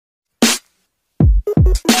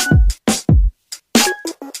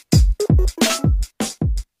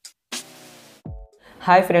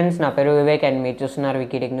Hi friends, నా పేరు Vivek and మీరు చూస్తున్నారు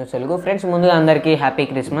wiki tech news Telugu. Friends, ముందుగా అందరికీ హ్యాపీ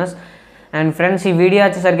క్రిస్మస్. అండ్ ఫ్రెండ్స్, ఈ వీడియో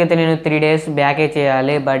వచ్చేసరికి అయితే నేను 3 days బ్యాకే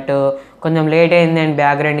చేయాలి, బట్ కొంచెం లేట్ అయింది. అండ్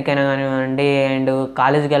బ్యాక్గ్రౌండ్కైనా కానివ్వండి అండ్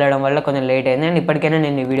కాలేజ్కి వెళ్ళడం వల్ల కొంచెం లేట్ అయింది. అండ్ ఇప్పటికైనా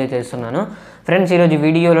నేను ఈ వీడియో చేస్తున్నాను. ఫ్రెండ్స్, ఈరోజు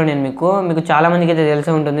వీడియోలో నేను మీకు చాలామందికి అయితే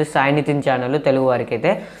తెలిసి ఉంటుంది, సాయి నితిన్ ఛానల్ తెలుగు వారికి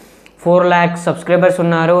అయితే 4 lakh సబ్స్క్రైబర్స్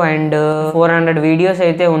ఉన్నారు అండ్ 400 వీడియోస్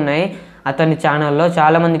అయితే ఉన్నాయి అతని ఛానల్లో.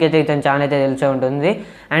 చాలామందికి అయితే ఇతని ఛానల్ అయితే తెలిసే ఉంటుంది.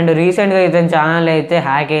 అండ్ రీసెంట్గా ఇతని ఛానల్ అయితే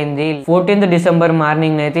హ్యాక్ అయింది. 14th December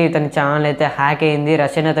మార్నింగ్ అయితే ఇతని ఛానల్ అయితే హ్యాక్ అయింది.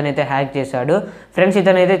 రష్యన్ అతను అయితే హ్యాక్ చేశాడు. ఫ్రెండ్స్,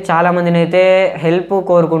 ఇతనైతే చాలామందిని అయితే హెల్ప్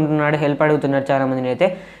కోరుకుంటున్నాడు, హెల్ప్ అడుగుతున్నాడు చాలామందిని అయితే.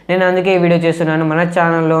 నేను అందుకే ఈ వీడియో చేస్తున్నాను. మన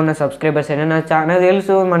ఛానల్లో ఉన్న సబ్స్క్రైబర్స్ అయినా నాకు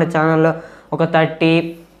తెలుసు మన ఛానల్లో ఒక 30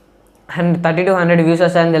 to 100 వ్యూస్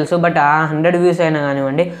వస్తాయని తెలుసు. బట్ ఆ 100 వ్యూస్ అయినా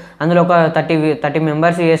కానివ్వండి, అందులో ఒక 30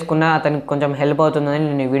 మెంబర్స్ చేసుకున్నా అతనికి కొంచెం హెల్ప్ అవుతుందని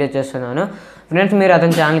నేను ఈ వీడియో చేస్తున్నాను. ఫ్రెండ్స్, మీరు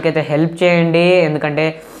అతని ఛానల్కి అయితే హెల్ప్ చేయండి. ఎందుకంటే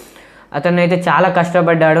అతను అయితే చాలా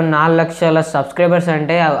కష్టపడ్డాడు. 4 లక్షల సబ్స్క్రైబర్స్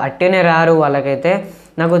అంటే అట్టేనే రారు వాళ్ళకైతే.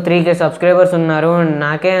 నాకు 3K సబ్స్క్రైబర్స్ ఉన్నారు.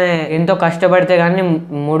 నాకే ఎంతో కష్టపడితే కానీ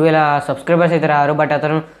 3000 సబ్స్క్రైబర్స్ అయితే రారు. బట్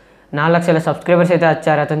అతను 4 లక్షల సబ్స్క్రైబర్స్ అయితే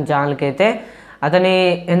వచ్చారు అతని ఛానల్కి అయితే. అతని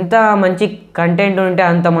ఎంత మంచి కంటెంట్ ఉంటే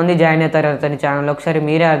అంతమంది జాయిన్ అవుతారు అతని ఛానల్లో. ఒకసారి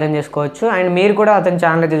మీరే అర్థం చేసుకోవచ్చు. అండ్ మీరు కూడా అతని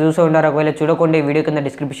ఛానల్ అయితే చూసి ఉంటారు. ఒకవేళ చూడకుండా ఈ వీడియో కింద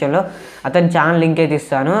డిస్క్రిప్షన్లో అతని ఛానల్ లింక్ అయితే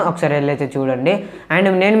ఇస్తాను, ఒకసారి వెళ్ళైతే చూడండి. అండ్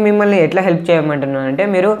నేను మిమ్మల్ని ఎట్లా హెల్ప్ చేయమంటున్నాను అంటే,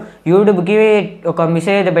 మీరు యూట్యూబ్కి ఒక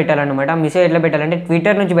మెసేజ్ అయితే పెట్టాలన్నమాట. మెసేజ్ ఎట్లా పెట్టాలంటే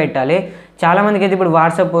ట్విట్టర్ నుంచి పెట్టాలి. చాలామందికి అయితే ఇప్పుడు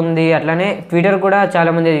వాట్సాప్ ఉంది, అట్లానే ట్విట్టర్ కూడా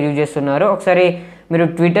చాలామంది యూజ్ చేస్తున్నారు. ఒకసారి మీరు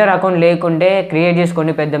ట్విట్టర్ అకౌంట్ లేకుంటే క్రియేట్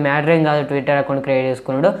చేసుకోండి. పెద్ద మ్యాటర్ ఏం కాదు ట్విట్టర్ అకౌంట్ క్రియేట్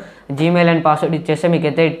చేసుకున్నాడు. జీమెయిల్ అండ్ పాస్వర్డ్ ఇచ్చేస్తే మీకు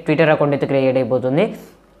అయితే ట్విట్టర్ అకౌంట్ అయితే క్రియేట్ అయిపోతుంది.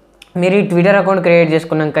 మీరు ఈ ట్విట్టర్ అకౌంట్ క్రియేట్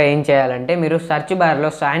చేసుకున్నాక ఏం చేయాలంటే, మీరు సెర్చ్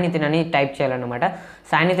బార్లో సాయి నితిన్ అని టైప్ చేయాలన్నమాట.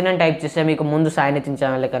 సాయి నితిన్ అని టైప్ చేస్తే మీకు ముందు సాయి నితిన్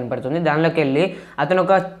ఛానల్ కనపడుతుంది. దానిలోకి వెళ్ళి అతను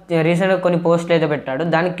ఒక రీసెంట్గా కొన్ని పోస్టులు అయితే పెట్టాడు.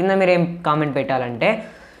 దాని కింద మీరు ఏం కామెంట్ పెట్టాలంటే,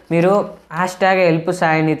 మీరు #help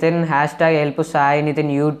Sai Nitin, #help Sai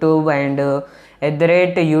Nitin YouTube and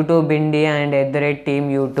 @YouTube India and @team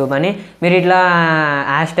YouTube అని మీరు ఇట్లా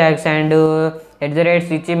హ్యాష్ట్యాగ్స్ అండ్ @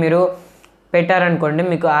 ఇచ్చి మీరు పెట్టారనుకోండి,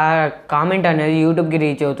 మీకు ఆ కామెంట్ అనేది యూట్యూబ్కి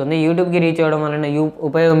రీచ్ అవుతుంది. యూట్యూబ్కి రీచ్ అవ్వడం వలన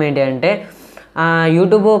ఉపయోగం ఏంటి అంటే,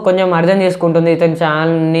 యూట్యూబ్ కొంచెం అర్థం చేసుకుంటుంది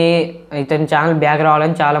ఇతని ఛానల్ బ్యాక్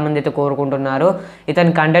రావాలని చాలామంది అయితే కోరుకుంటున్నారు.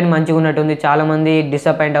 ఇతని కంటెంట్ మంచిగా ఉన్నట్టుంది, చాలామంది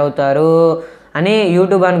డిసప్పాయింట్ అవుతారు అని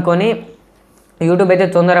యూట్యూబ్ అనుకొని యూట్యూబ్ అయితే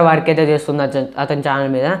తొందరగా వర్క్ అయితే చేస్తుంది అతని ఛానల్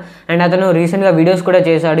మీద. అండ్ అతను రీసెంట్గా వీడియోస్ కూడా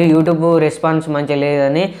చేశాడు. యూట్యూబ్ రెస్పాన్స్ మంచిగా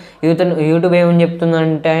లేదని యూట్యూబ్ ఏమని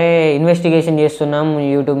చెప్తుందంటే, ఇన్వెస్టిగేషన్ చేస్తున్నాం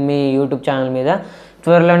మీ యూట్యూబ్ ఛానల్ మీద,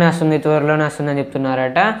 త్వరలోనే వస్తుంది అని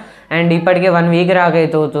చెప్తున్నారట. అండ్ ఇప్పటికే 1 week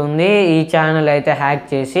రాకైతే అవుతుంది ఈ ఛానల్ అయితే హ్యాక్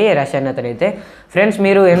చేసి రష్యన్ అతనైతే. ఫ్రెండ్స్,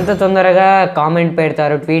 మీరు ఎంత తొందరగా కామెంట్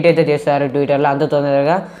పెడతారు, ట్వీట్ అయితే చేస్తారు ట్విట్టర్లో, అంత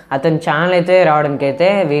తొందరగా అతని ఛానల్ అయితే రావడానికి అయితే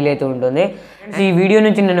వీలైతే ఉంటుంది. ఈ వీడియో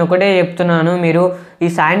నుంచి నేను ఒకటే చెప్తున్నాను, మీరు ఈ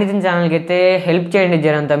సాయి నితిన్ ఛానల్కి అయితే హెల్ప్ చేయండి.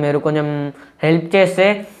 జరంతా మీరు కొంచెం హెల్ప్ చేస్తే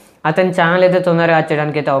అతని ఛానల్ అయితే తొందరగా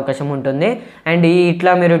వచ్చేయడానికి అయితే అవకాశం ఉంటుంది. అండ్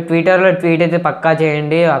ఇట్లా మీరు ట్విట్టర్లో ట్వీట్ అయితే పక్కా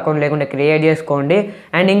చేయండి, అకౌంట్ లేకుండా క్రియేట్ చేసుకోండి.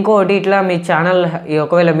 అండ్ ఇంకోటి, ఇట్లా మీ ఛానల్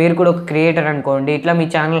ఒకవేళ మీరు కూడా ఒక క్రియేటర్ అనుకోండి, ఇట్లా మీ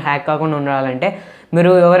ఛానల్ హ్యాక్ కాకుండా ఉండాలంటే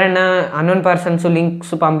మీరు ఎవరైనా అన్నోన్ పర్సన్స్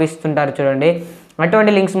లింక్స్ పంపిస్తుంటారు చూడండి,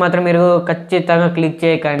 అటువంటి లింక్స్ మాత్రం మీరు ఖచ్చితంగా క్లిక్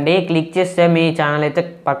చేయకండి. క్లిక్ చేస్తే మీ ఛానల్ అయితే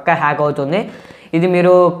పక్కా హ్యాక్ అవుతుంది. ఇది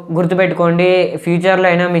మీరు గుర్తుపెట్టుకోండి. ఫ్యూచర్లో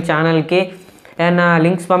అయినా మీ ఛానల్కి ఏమైనా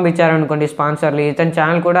లింక్స్ పంపించారనుకోండి స్పాన్సర్లు, ఇతని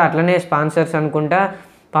ఛానల్ కూడా అట్లనే స్పాన్సర్స్ అనుకుంటా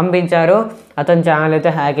పంపించారు, అతని ఛానల్ అయితే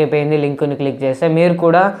హ్యాక్ అయిపోయింది. లింక్ని క్లిక్ చేస్తే మీరు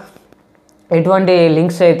కూడా ఎటువంటి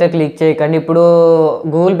లింక్స్ అయితే క్లిక్ చేయకండి. ఇప్పుడు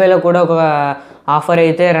గూగుల్ పేలో కూడా ఒక ఆఫర్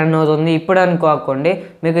అయితే రన్ అవుతుంది. ఇప్పుడు అనుకోకండి,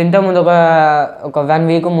 మీకు ఇంతకుముందు ఒక 1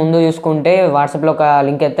 week ముందు చూసుకుంటే వాట్సాప్లో ఒక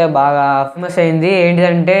లింక్ అయితే బాగా ఫేమస్ అయింది.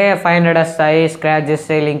 ఏంటిదంటే 500 వస్తాయి, స్క్రాచ్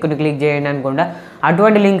చేస్తే లింక్ని క్లిక్ చేయండి అనుకుంటా.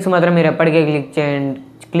 అటువంటి లింక్స్ మాత్రం మీరు ఎప్పటికీ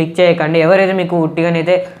క్లిక్ చేయకండి. ఎవరైతే మీకు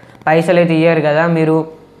ఉట్టిగానైతే పైసలు అయితే ఇయ్యారు కదా, మీరు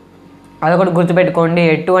అదొకటి గుర్తుపెట్టుకోండి.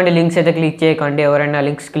 ఎటువంటి లింక్స్ అయితే క్లిక్ చేయకండి ఎవరైనా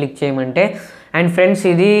లింక్స్ క్లిక్ చేయమంటే. అండ్ ఫ్రెండ్స్,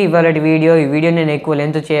 ఇది ఇవాళ వీడియో. ఈ వీడియో నేను ఎక్కువ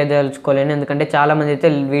లెంత్ చేయదలుచుకోలేను, ఎందుకంటే చాలామంది అయితే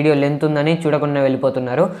వీడియో లెంత్ ఉందని చూడకుండా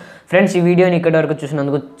వెళ్ళిపోతున్నారు. ఫ్రెండ్స్, ఈ వీడియోని ఇక్కడి వరకు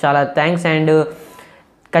చూసినందుకు చాలా థ్యాంక్స్. అండ్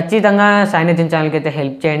ఖచ్చితంగా సాయి నితిన్ ఛానల్కి అయితే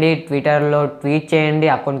హెల్ప్ చేయండి, ట్విట్టర్లో ట్వీట్ చేయండి,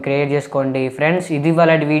 అకౌంట్ క్రియేట్ చేసుకోండి. ఫ్రెండ్స్, ఇది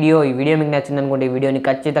ఇవాళ వీడియో. ఈ వీడియో మీకు నచ్చింది అనుకోండి, ఈ వీడియోని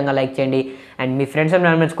ఖచ్చితంగా లైక్ చేయండి. And me friends and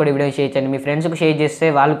members కూడా ఈ వీడియోని షేర్ చేయండి. మీ ఫ్రెండ్స్కి షేర్ చేస్తే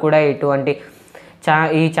వాళ్ళు కూడా ఈ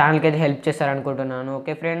ఛానల్కి అయితే help చేస్తారనుకుంటున్నాను.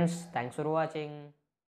 Okay friends, thanks for watching.